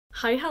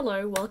Hi,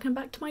 hello, welcome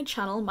back to my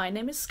channel. My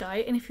name is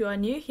Sky, and if you are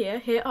new here,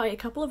 here are a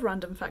couple of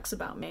random facts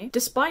about me.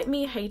 Despite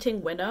me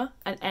hating winter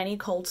and any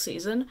cold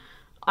season,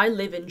 I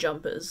live in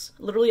jumpers.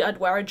 Literally, I'd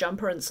wear a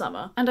jumper in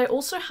summer. And I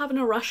also have an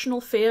irrational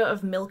fear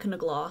of milk in a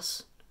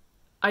glass.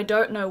 I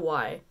don't know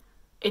why.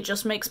 It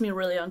just makes me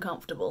really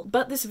uncomfortable.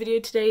 But this video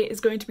today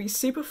is going to be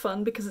super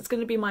fun because it's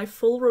going to be my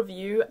full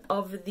review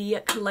of the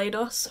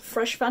Kaleidos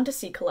Fresh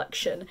Fantasy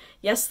Collection.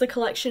 Yes, the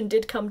collection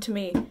did come to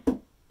me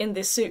in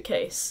this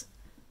suitcase.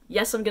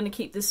 Yes, I'm going to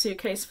keep this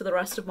suitcase for the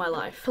rest of my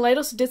life.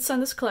 Kaleidos did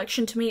send this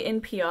collection to me in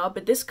PR,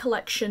 but this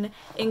collection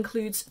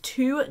includes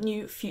 2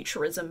 new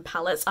Futurism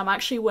palettes. I'm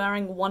actually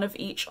wearing one of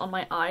each on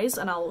my eyes,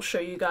 and I'll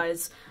show you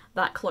guys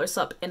that close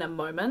up in a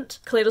moment.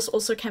 Kaleidos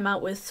also came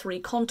out with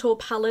 3 contour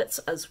palettes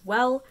as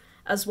well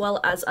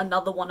as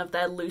another one of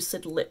their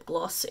Lucid lip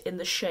gloss in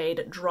the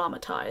shade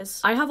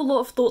Dramatize. I have a lot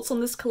of thoughts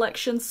on this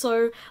collection,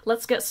 so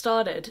let's get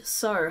started.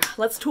 So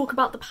let's talk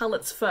about the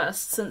palettes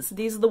first, since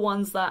these are the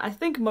ones that I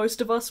think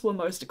most of us were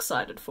most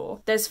excited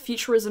for. There's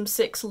Futurism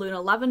 6 Lunar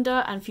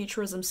Lavender and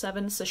Futurism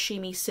 7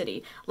 Sashimi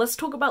City. Let's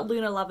talk about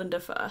Lunar Lavender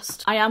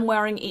first. I am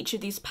wearing each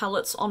of these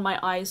palettes on my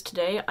eyes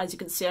today. As you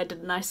can see, I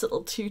did a nice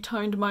little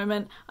two-toned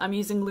moment. I'm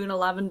using Lunar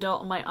Lavender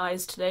on my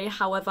eyes today.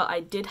 However,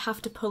 I did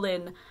have to pull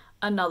in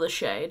another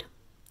shade.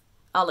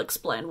 I'll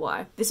explain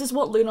why. This is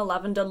what Lunar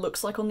Lavender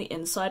looks like on the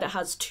inside. It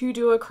has 2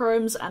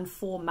 duochromes and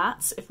 4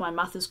 mattes, if my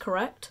math is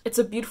correct. It's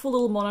a beautiful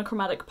little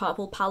monochromatic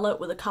purple palette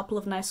with a couple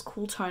of nice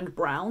cool toned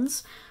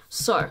browns.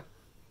 So,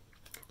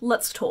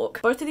 let's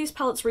talk. Both of these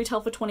palettes retail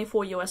for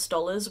 $24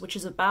 US, which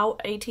is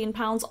about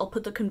 £18. I'll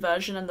put the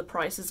conversion and the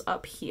prices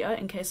up here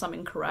in case I'm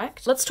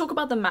incorrect. Let's talk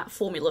about the matte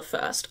formula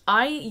first.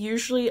 I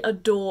usually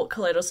adore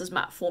Kaleidos'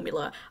 matte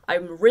formula.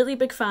 I'm a really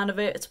big fan of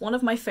it. It's one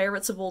of my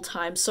favorites of all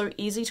time, so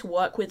easy to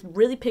work with,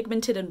 really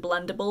pigmented and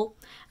blendable.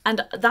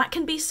 And that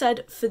can be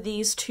said for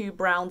these 2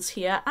 browns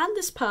here and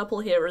this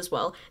purple here as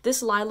well.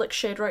 This lilac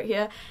shade right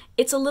here,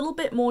 it's a little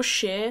bit more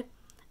sheer,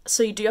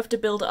 so you do have to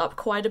build it up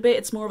quite a bit.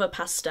 It's more of a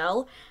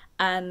pastel.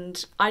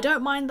 And I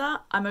don't mind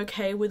that. I'm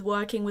okay with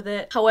working with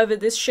it. However,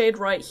 this shade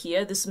right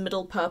here, this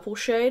middle purple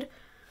shade,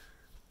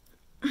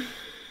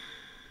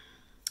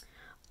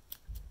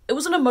 it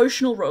was an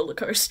emotional roller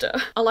coaster.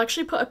 I'll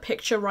actually put a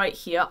picture right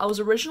here. I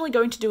was originally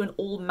going to do an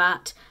all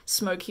matte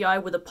smoky eye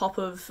with a pop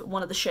of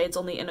one of the shades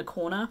on the inner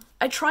corner.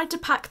 I tried to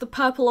pack the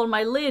purple on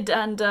my lid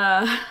and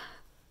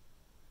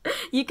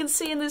you can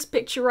see in this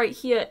picture right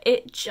here,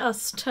 it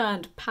just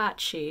turned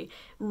patchy.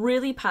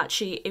 Really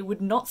patchy. It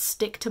would not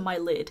stick to my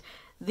lid.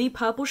 The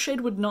purple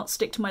shade would not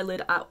stick to my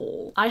lid at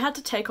all. I had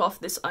to take off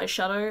this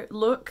eyeshadow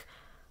look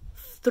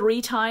 4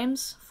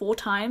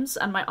 times,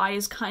 and my eye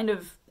is kind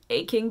of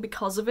aching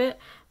because of it,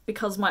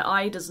 because my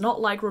eye does not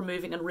like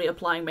removing and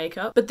reapplying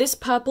makeup. But this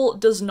purple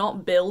does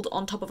not build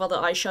on top of other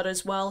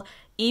eyeshadows well.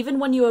 Even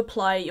when you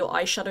apply your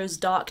eyeshadows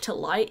dark to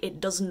light, it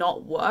does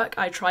not work.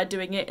 I tried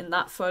doing it in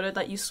that photo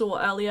that you saw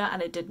earlier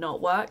and it did not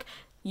work.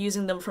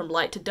 Using them from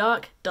light to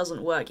dark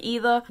doesn't work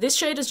either. This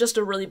shade is just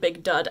a really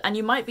big dud, and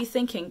you might be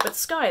thinking, but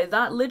Sky,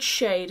 that lid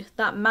shade,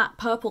 that matte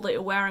purple that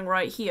you're wearing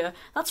right here,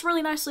 that's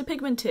really nicely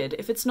pigmented.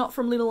 If it's not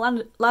from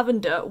Lunar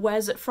Lavender,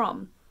 where's it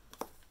from?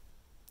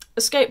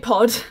 Escape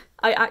Pod.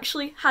 I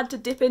actually had to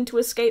dip into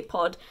Escape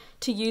Pod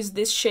to use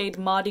this shade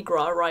Mardi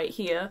Gras right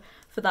here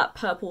for that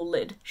purple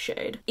lid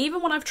shade.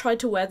 Even when I've tried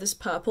to wear this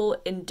purple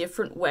in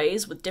different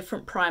ways with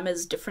different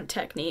primers, different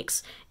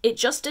techniques, it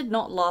just did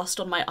not last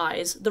on my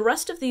eyes. The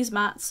rest of these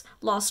mattes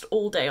last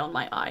all day on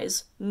my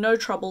eyes. No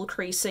trouble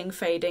creasing,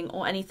 fading,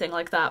 or anything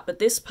like that, but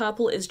this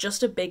purple is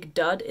just a big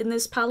dud in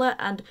this palette,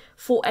 and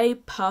for a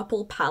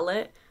purple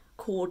palette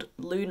called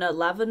Lunar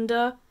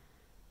Lavender,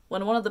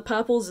 when one of the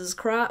purples is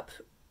crap.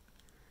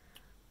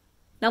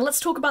 Now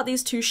let's talk about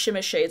these 2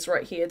 shimmer shades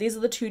right here. These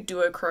are the 2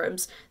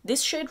 duochromes.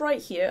 This shade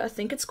right here, I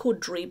think it's called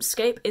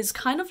Dreamscape, is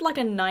kind of like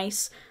a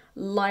nice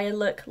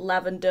lilac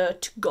lavender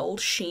to gold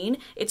sheen.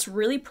 It's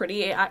really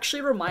pretty. It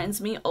actually reminds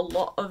me a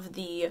lot of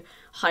the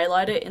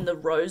highlighter in the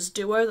Rose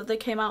duo that they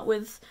came out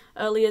with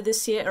earlier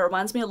this year. It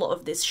reminds me a lot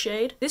of this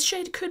shade. This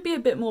shade could be a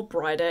bit more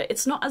brighter.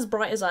 It's not as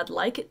bright as I'd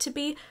like it to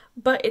be,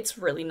 but it's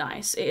really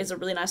nice. It is a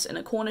really nice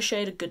inner corner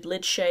shade, a good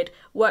lid shade,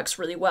 works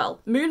really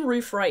well. Moon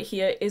Roof right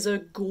here is a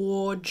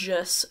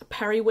gorgeous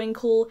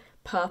periwinkle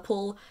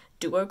purple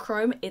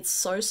duochrome. It's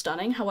so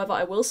stunning. However,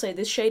 I will say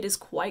this shade is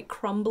quite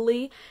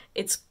crumbly.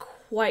 It's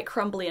quite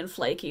crumbly and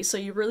flaky, so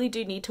you really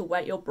do need to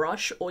wet your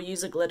brush or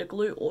use a glitter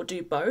glue or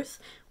do both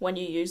when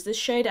you use this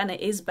shade, and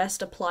it is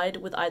best applied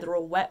with either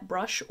a wet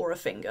brush or a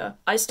finger.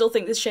 I still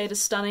think this shade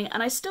is stunning,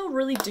 and I still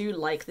really do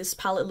like this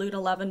palette Lunar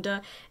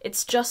Lavender.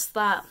 It's just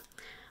that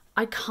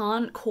I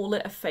can't call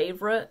it a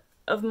favorite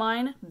of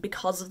mine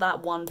because of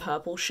that one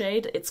purple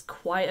shade. It's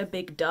quite a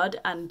big dud,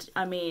 and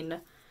I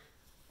mean,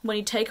 when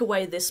you take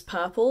away this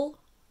purple,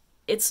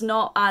 it's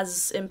not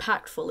as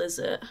impactful, is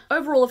it?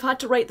 Overall, if I had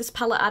to rate this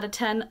palette out of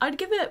 10, I'd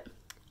give it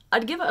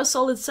I'd give it a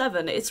solid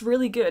 7. It's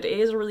really good. It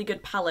is a really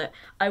good palette.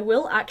 I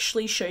will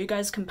actually show you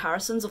guys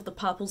comparisons of the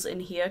purples in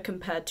here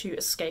compared to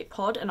Escape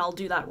Pod, and I'll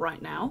do that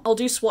right now. I'll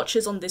do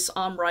swatches on this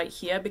arm right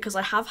here because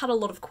I have had a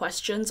lot of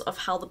questions of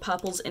how the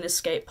purples in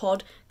Escape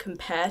Pod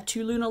compare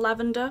to Lunar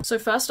Lavender. So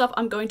first up,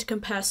 I'm going to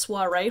compare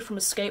Soiree from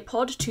Escape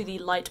Pod to the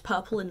light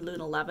purple in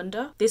Lunar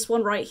Lavender. This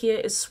one right here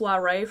is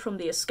Soiree from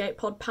the Escape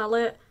Pod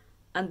palette,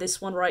 and this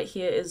one right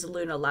here is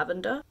Lunar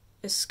Lavender.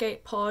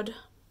 Escape Pod,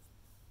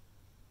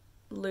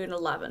 Lunar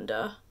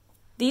Lavender.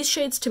 These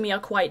shades to me are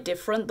quite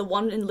different. The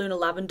one in Lunar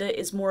Lavender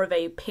is more of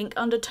a pink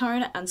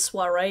undertone and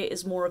Soiree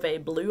is more of a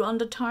blue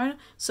undertone,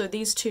 so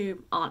these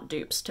two aren't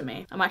dupes to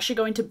me. I'm actually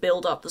going to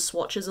build up the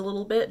swatches a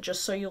little bit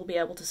just so you'll be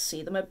able to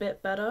see them a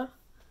bit better.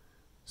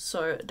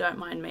 So don't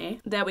mind me.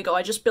 There we go,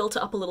 I just built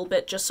it up a little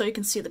bit just so you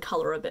can see the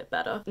colour a bit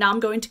better. Now I'm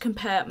going to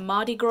compare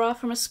Mardi Gras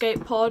from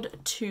Escape Pod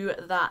to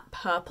that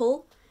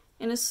purple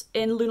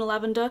in Lunar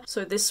Lavender.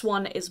 So this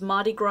one is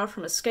Mardi Gras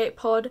from Escape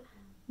Pod.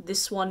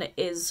 This one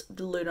is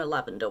the Lunar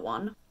Lavender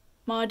one.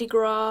 Mardi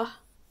Gras,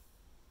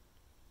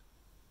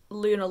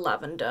 Lunar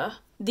Lavender.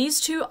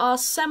 These two are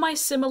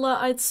semi-similar,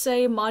 I'd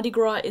say. Mardi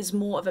Gras is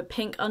more of a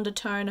pink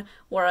undertone,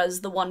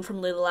 whereas the one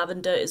from Lunar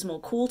Lavender is more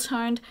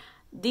cool-toned.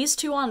 These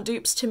two aren't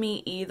dupes to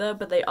me either,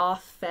 but they are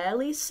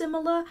fairly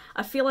similar.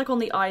 I feel like on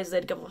the eyes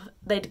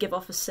they'd give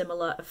off a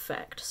similar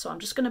effect, so I'm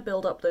just going to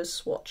build up those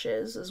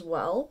swatches as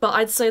well. But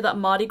I'd say that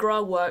Mardi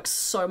Gras works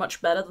so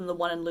much better than the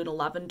one in Lunar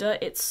Lavender.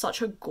 It's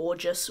such a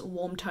gorgeous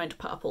warm-toned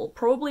purple.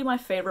 Probably my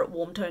favourite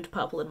warm-toned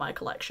purple in my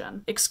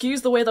collection.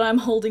 Excuse the way that I'm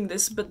holding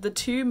this, but the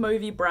two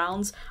mauvey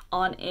browns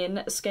aren't in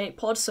Escape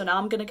Pod, so now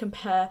I'm going to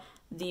compare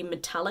the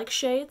metallic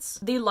shades.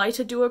 The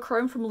lighter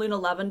duochrome from Lunar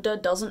Lavender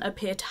doesn't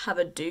appear to have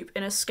a dupe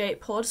in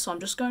Escape Pod, so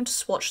I'm just going to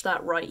swatch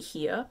that right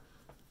here.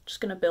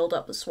 Just going to build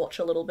up the swatch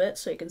a little bit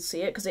so you can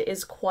see it, because it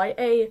is quite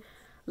a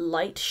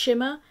light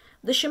shimmer.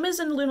 The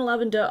shimmers in Lunar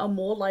Lavender are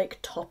more like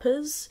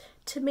toppers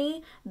to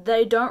me.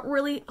 They don't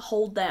really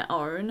hold their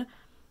own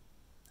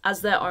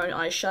as their own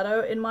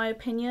eyeshadow, in my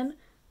opinion.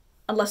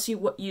 Unless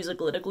you use a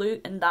glitter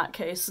glue, in that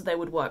case they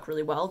would work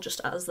really well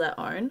just as their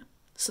own.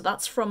 So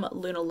that's from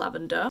Lunar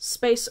Lavender.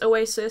 Space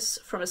Oasis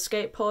from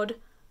Escape Pod.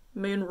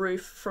 Moon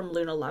Roof from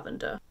Lunar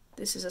Lavender.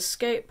 This is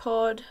Escape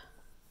Pod.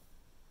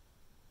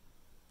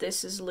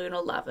 This is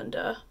Lunar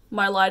Lavender.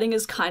 My lighting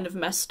is kind of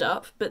messed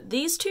up, but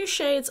these two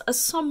shades are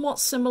somewhat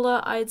similar,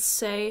 I'd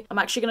say. I'm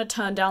actually going to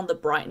turn down the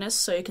brightness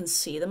so you can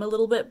see them a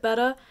little bit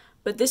better.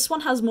 But this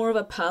one has more of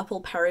a purple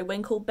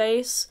periwinkle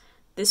base.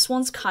 This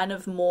one's kind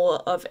of more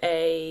of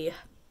a...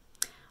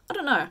 I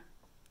don't know.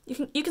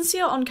 You can see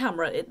it on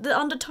camera, the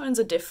undertones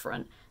are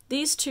different.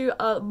 These two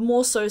are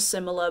more so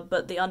similar,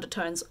 but the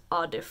undertones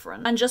are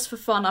different. And just for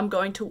fun, I'm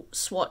going to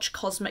swatch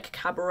Cosmic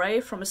Cabaret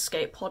from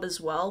Escape Pod as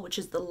well, which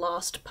is the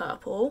last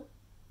purple.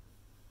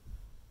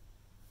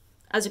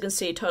 As you can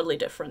see, totally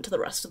different to the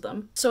rest of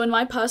them. So in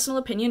my personal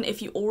opinion,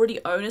 if you already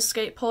own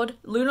Escape Pod,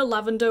 Lunar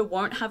Lavender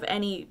won't have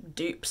any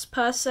dupes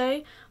per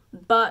se,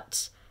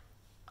 but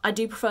I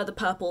do prefer the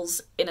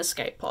purples in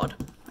Escape Pod,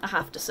 I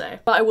have to say.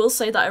 But I will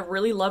say that I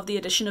really love the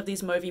addition of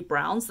these mauvey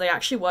browns. They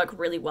actually work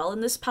really well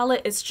in this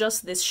palette. It's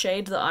just this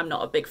shade that I'm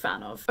not a big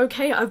fan of.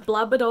 Okay, I've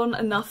blabbered on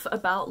enough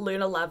about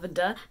Lunar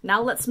Lavender.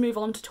 Now let's move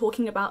on to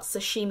talking about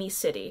Sashimi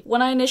City.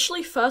 When I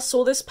initially first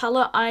saw this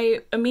palette, I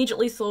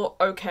immediately thought,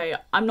 okay,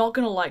 I'm not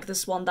gonna like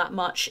this one that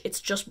much.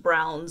 It's just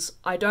browns.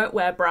 I don't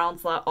wear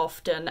browns that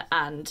often,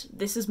 and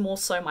this is more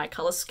so my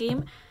color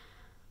scheme.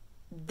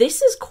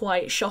 This is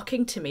quite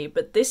shocking to me,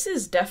 but this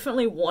is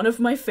definitely one of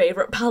my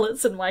favourite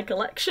palettes in my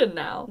collection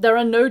now. There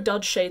are no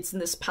dud shades in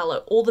this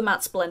palette. All the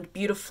mattes blend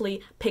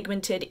beautifully,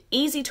 pigmented,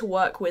 easy to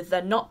work with.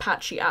 They're not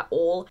patchy at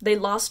all. They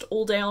last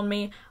all day on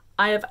me.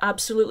 I have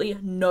absolutely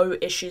no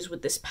issues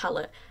with this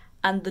palette.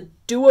 And the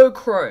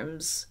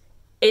duochromes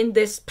in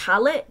this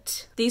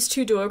palette, these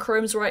two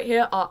duochromes right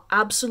here are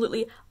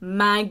absolutely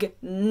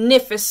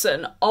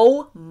magnificent.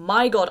 Oh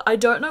my god, I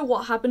don't know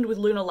what happened with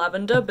Lunar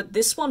Lavender, but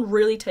this one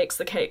really takes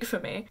the cake for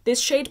me. This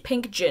shade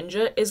Pink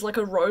Ginger is like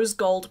a rose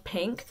gold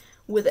pink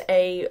with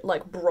a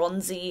like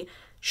bronzy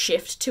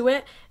shift to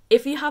it.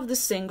 If you have the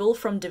single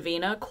from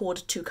Divina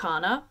called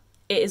Tucana,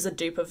 it is a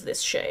dupe of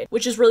this shade,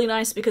 which is really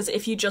nice because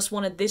if you just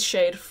wanted this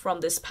shade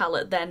from this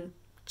palette, then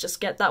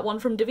just get that one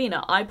from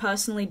Divina. I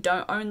personally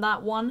don't own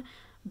that one,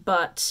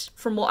 but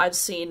from what I've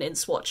seen in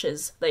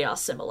swatches, they are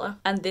similar.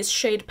 And this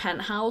shade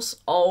Penthouse,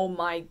 oh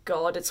my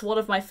god, it's one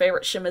of my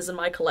favourite shimmers in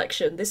my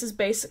collection. This is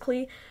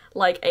basically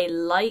like a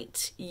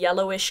light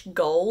yellowish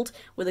gold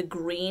with a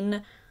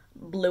green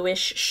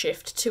bluish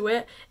shift to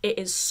it. It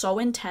is so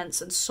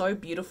intense and so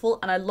beautiful,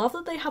 and I love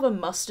that they have a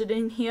mustard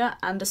in here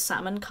and a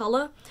salmon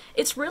colour.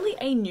 It's really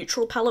a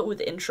neutral palette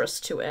with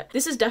interest to it.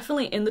 This is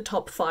definitely in the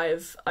top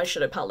 5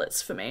 eyeshadow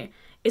palettes for me.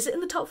 Is it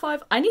in the top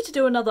 5? I need to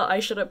do another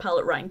eyeshadow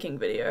palette ranking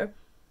video.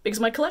 because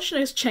my collection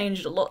has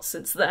changed a lot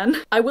since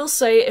then. I will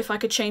say if I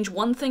could change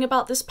one thing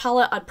about this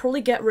palette, I'd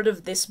probably get rid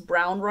of this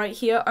brown right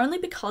here, only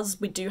because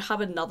we do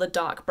have another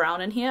dark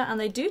brown in here and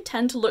they do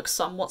tend to look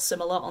somewhat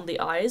similar on the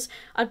eyes.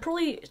 I'd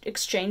probably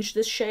exchange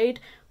this shade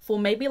for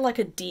maybe like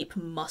a deep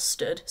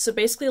mustard. So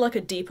basically like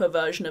a deeper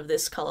version of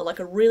this color, like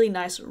a really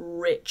nice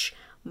rich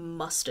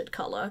mustard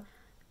color.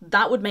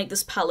 That would make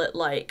this palette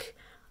like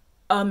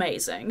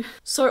amazing.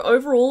 So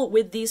overall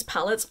with these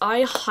palettes,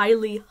 I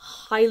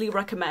highly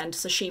recommend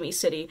Sashimi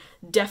City.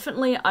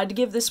 Definitely, I'd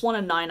give this one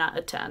a 9 out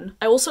of 10.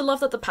 I also love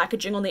that the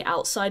packaging on the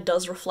outside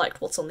does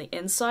reflect what's on the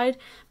inside.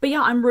 But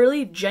yeah, I'm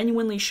really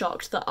genuinely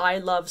shocked that I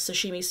love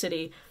Sashimi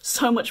City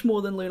so much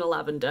more than Lunar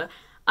Lavender.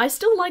 I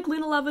still like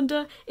Lunar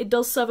Lavender, it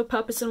does serve a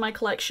purpose in my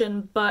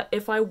collection, but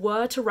if I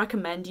were to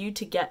recommend you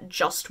to get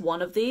just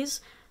one of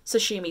these,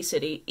 Sashimi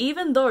City,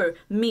 even though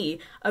me,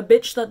 a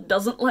bitch that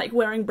doesn't like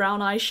wearing brown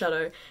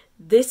eyeshadow,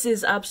 this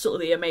is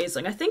absolutely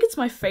amazing. I think it's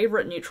my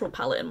favourite neutral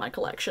palette in my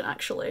collection,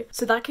 actually.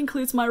 So that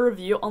concludes my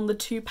review on the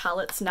two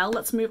palettes. Now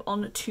let's move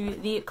on to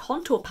the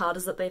contour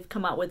powders that they've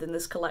come out with in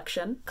this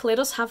collection.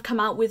 Kaleidos have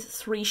come out with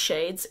 3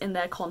 shades in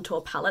their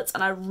contour palettes,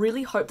 and I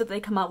really hope that they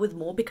come out with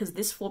more because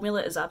this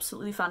formula is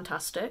absolutely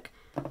fantastic.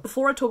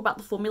 Before I talk about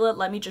the formula,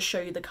 let me just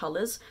show you the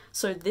colours.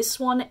 So this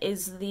one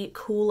is the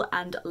Cool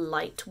and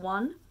Light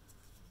one,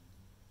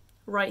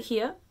 right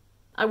here.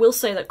 I will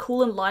say that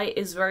Cool and Light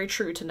is very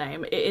true to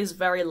name. It is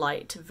very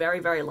light,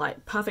 very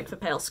light, perfect for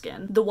pale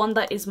skin. The one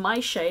that is my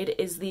shade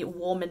is the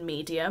Warm and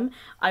Medium.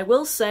 I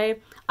will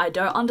say, I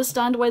don't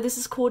understand why this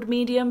is called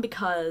medium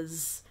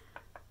because...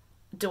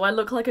 do I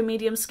look like a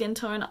medium skin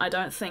tone? I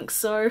don't think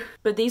so.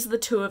 But these are the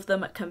two of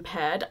them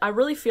compared. I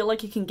really feel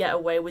like you can get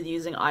away with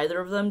using either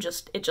of them,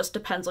 it just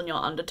depends on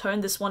your undertone.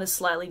 This one is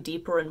slightly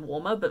deeper and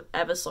warmer, but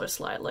ever so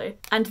slightly.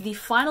 And the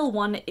final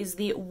one is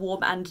the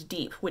Warm and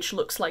Deep, which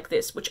looks like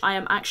this, which I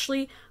am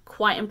actually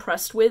quite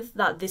impressed with,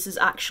 that this is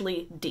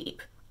actually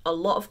deep. A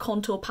lot of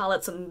contour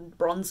palettes and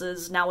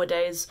bronzers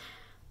nowadays,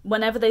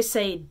 whenever they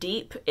say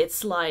deep,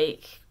 it's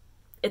like,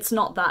 it's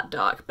not that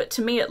dark. But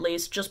to me at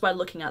least, just by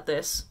looking at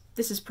this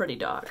is pretty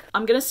dark.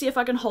 I'm gonna see if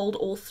I can hold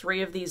all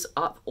 3 of these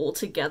up all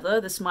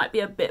together. This might be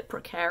a bit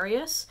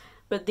precarious,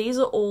 but these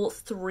are all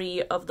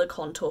 3 of the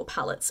contour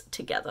palettes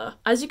together.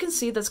 As you can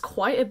see, there's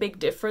quite a big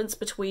difference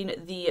between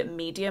the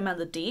medium and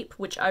the deep,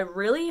 which I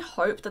really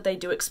hope that they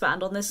do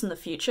expand on this in the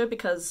future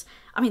because,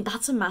 I mean,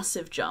 that's a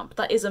massive jump.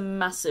 That is a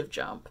massive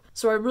jump.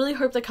 So I really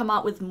hope they come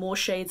out with more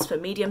shades for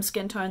medium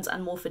skin tones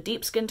and more for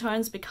deep skin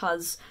tones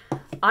because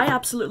I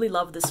absolutely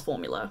love this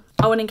formula.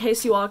 Oh, and in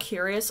case you are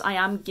curious, I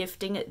am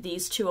gifting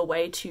these 2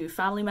 away to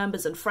family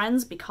members and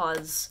friends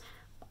because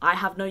I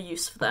have no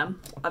use for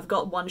them. I've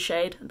got 1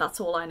 shade,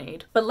 that's all I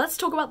need. But let's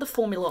talk about the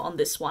formula on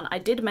this one. I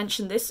did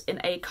mention this in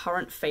a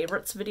current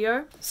favorites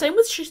video. Same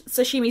with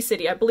Sashimi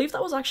City. I believe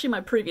that was actually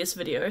my previous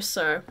video,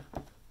 so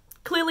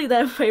clearly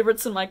they're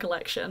favorites in my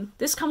collection.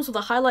 This comes with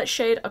a highlight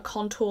shade, a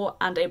contour,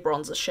 and a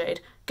bronzer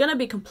shade. Gonna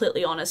be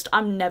completely honest,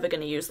 I'm never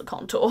gonna use the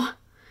contour.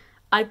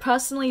 I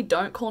personally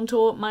don't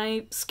contour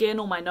my skin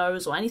or my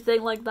nose or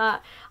anything like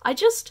that. I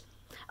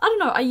don't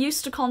know, I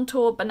used to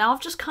contour, but now I've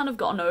just kind of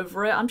gotten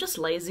over it. I'm just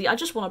lazy, I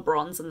just want to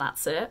bronze and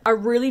that's it. I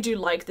really do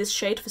like this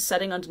shade for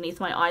setting underneath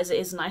my eyes. It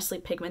is nicely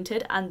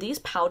pigmented, and these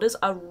powders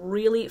are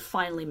really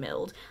finely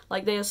milled.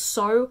 Like, they are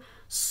so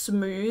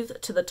smooth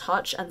to the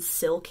touch and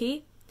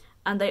silky,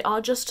 and they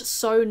are just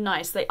so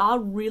nice. They are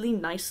really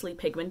nicely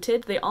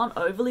pigmented. They aren't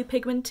overly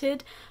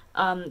pigmented,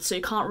 so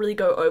you can't really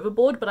go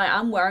overboard, but I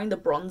am wearing the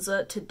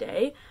bronzer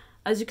today.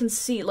 As you can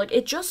see, like,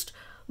 it just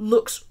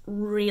looks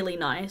really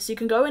nice. You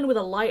can go in with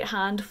a light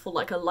hand for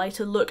like a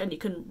lighter look and you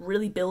can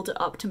really build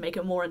it up to make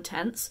it more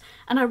intense,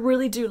 and I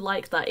really do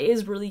like that. It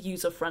is really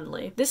user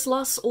friendly. This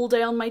lasts all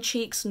day on my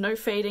cheeks, no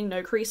fading,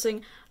 no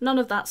creasing, none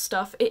of that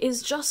stuff. It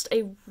is just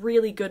a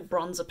really good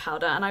bronzer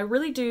powder, and I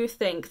really do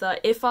think that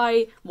if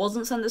I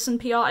wasn't sent this in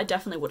PR, I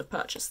definitely would have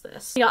purchased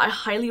this. Yeah, I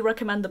highly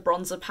recommend the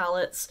bronzer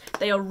palettes.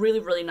 They are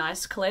really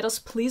nice.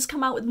 Kaleidos, please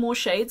come out with more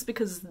shades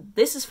because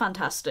this is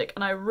fantastic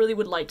and I really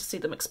would like to see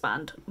them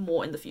expand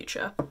more in the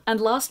future.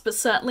 And last but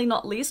certainly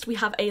not least, we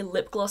have a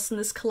lip gloss in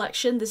this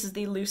collection. This is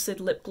the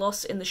Lucid lip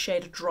gloss in the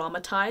shade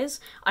Dramatize.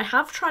 I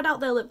have tried out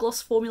their lip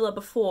gloss formula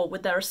before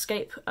with their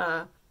Escape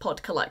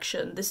Pod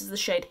collection. This is the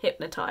shade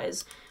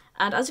Hypnotize.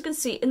 And as you can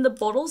see, in the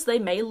bottles they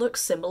may look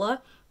similar,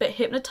 but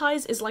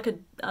Hypnotize is like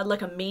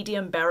a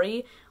medium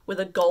berry with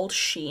a gold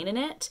sheen in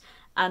it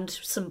and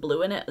some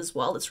blue in it as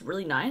well. It's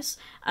really nice.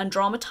 And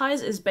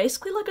Dramatize is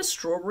basically like a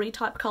strawberry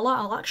type colour.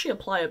 I'll actually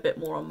apply a bit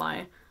more on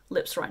my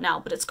lips right now,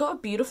 but it's got a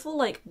beautiful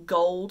like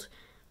gold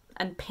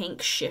and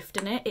pink shift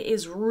in it. It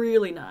is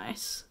really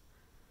nice.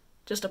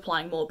 Just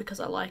applying more because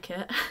I like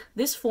it.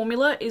 This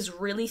formula is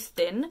really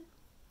thin,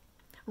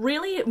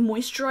 really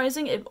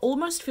moisturizing. It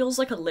almost feels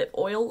like a lip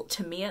oil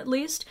to me at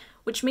least,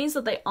 which means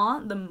that they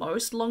aren't the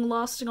most long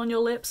lasting on your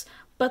lips,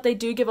 but they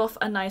do give off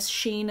a nice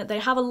sheen. They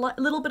have a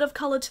little bit of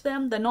colour to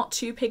them. They're not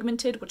too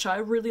pigmented, which I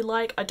really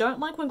like. I don't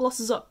like when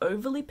glosses are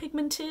overly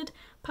pigmented,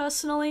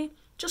 personally.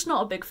 just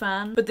not a big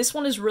fan. But this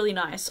one is really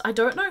nice. I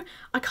don't know,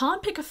 I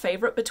can't pick a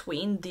favorite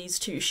between these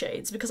two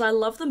shades because I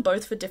love them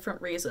both for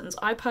different reasons.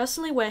 I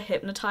personally wear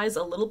Hypnotize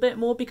a little bit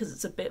more because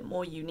it's a bit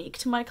more unique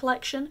to my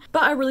collection,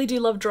 but I really do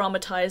love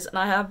Dramatize and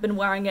I have been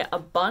wearing it a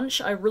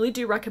bunch. I really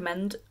do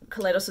recommend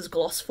Kaleidos'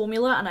 gloss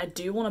formula and I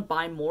do want to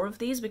buy more of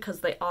these because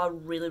they are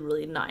really,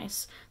 really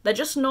nice. They're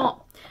just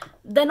not,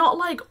 they're not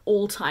like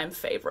all-time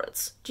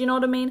favorites. Do you know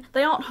what I mean?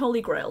 They aren't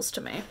holy grails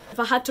to me. If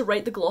I had to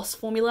rate the gloss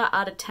formula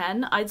out of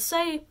 10, I'd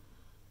say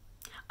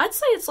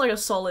it's like a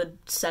solid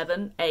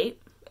 7,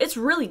 8. It's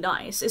really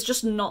nice, it's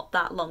just not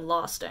that long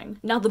lasting.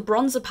 Now the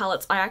bronzer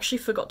palettes, I actually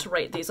forgot to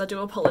rate these, I do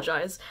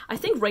apologize. I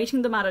think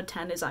rating them out of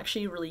 10 is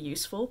actually really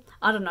useful.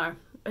 I don't know,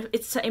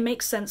 it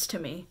makes sense to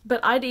me. But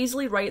I'd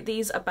easily rate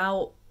these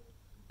about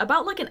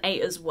like an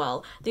 8 as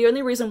well. The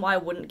only reason why I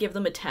wouldn't give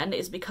them a 10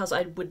 is because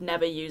I would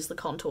never use the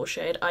contour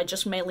shade. I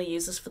just mainly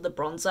use this for the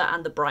bronzer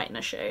and the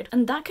brightener shade.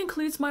 And that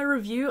concludes my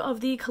review of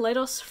the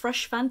Kaleidos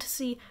Fresh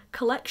Fantasy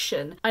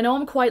Collection. I know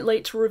I'm quite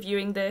late to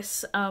reviewing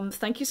this.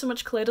 Thank you so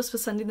much, Kaleidos, for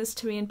sending this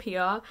to me in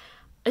PR.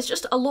 It's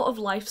just a lot of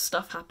life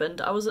stuff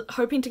happened. I was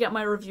hoping to get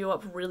my review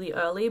up really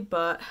early,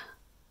 but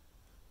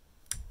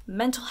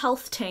mental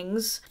health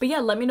tings. But yeah,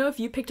 let me know if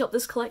you picked up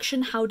this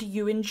collection. How do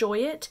you enjoy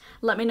it?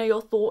 Let me know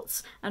your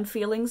thoughts and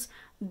feelings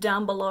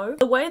down below.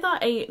 The way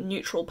that a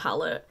neutral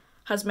palette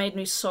has made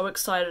me so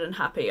excited and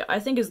happy, I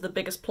think is the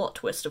biggest plot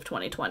twist of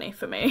 2020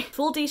 for me.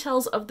 Full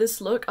details of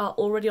this look are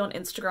already on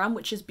Instagram,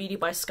 which is Beauty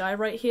by Sky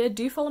right here.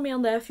 Do follow me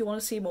on there if you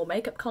want to see more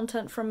makeup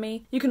content from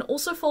me. You can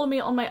also follow me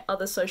on my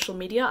other social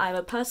media. I have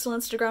a personal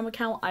Instagram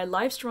account, I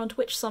live stream on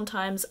Twitch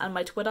sometimes, and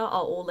my Twitter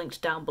are all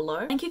linked down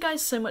below. Thank you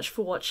guys so much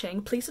for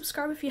watching. Please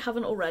subscribe if you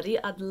haven't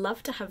already. I'd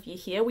love to have you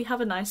here. We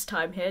have a nice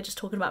time here just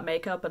talking about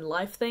makeup and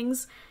life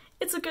things.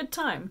 It's a good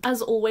time. As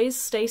always,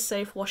 stay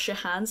safe, wash your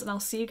hands, and I'll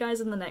see you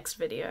guys in the next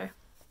video.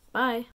 Bye!